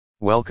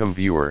Welcome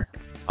viewer,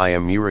 I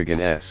am Murugan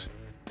S.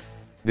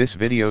 This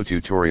video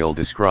tutorial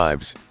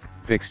describes,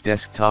 fixed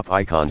desktop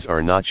icons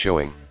are not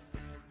showing.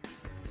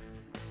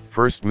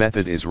 First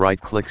method is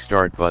right-click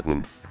Start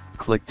button,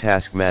 click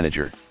Task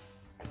Manager.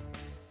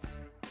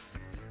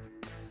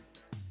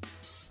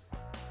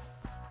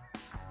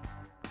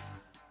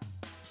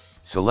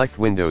 Select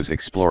Windows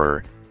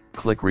Explorer,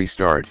 click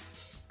Restart.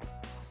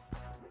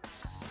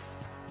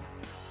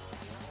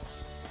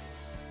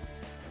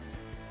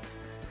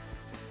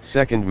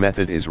 Second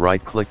method is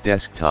right-click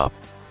Desktop,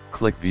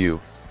 click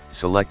View,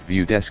 select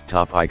View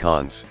Desktop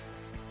Icons.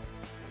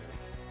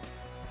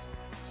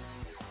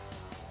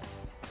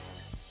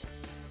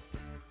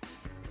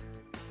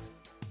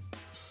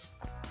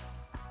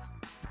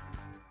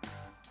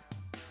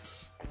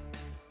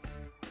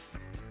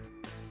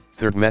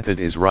 Third method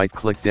is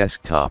right-click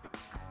Desktop,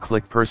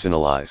 click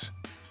Personalize.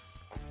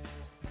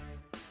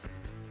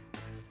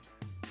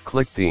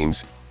 Click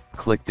Themes,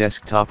 click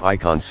Desktop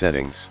Icon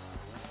Settings.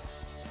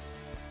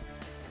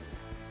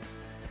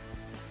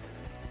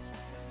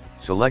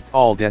 Select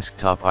all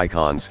desktop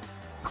icons,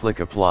 click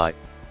Apply,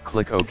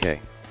 click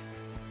OK.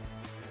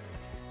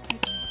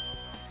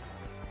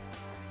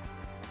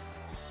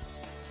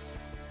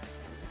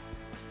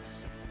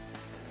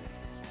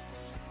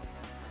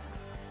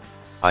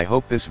 I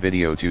hope this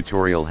video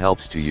tutorial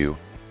helps to you.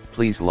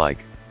 Please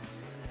like,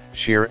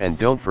 share and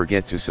don't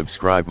forget to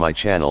subscribe my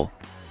channel.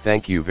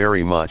 Thank you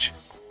very much.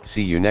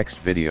 See you next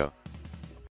video.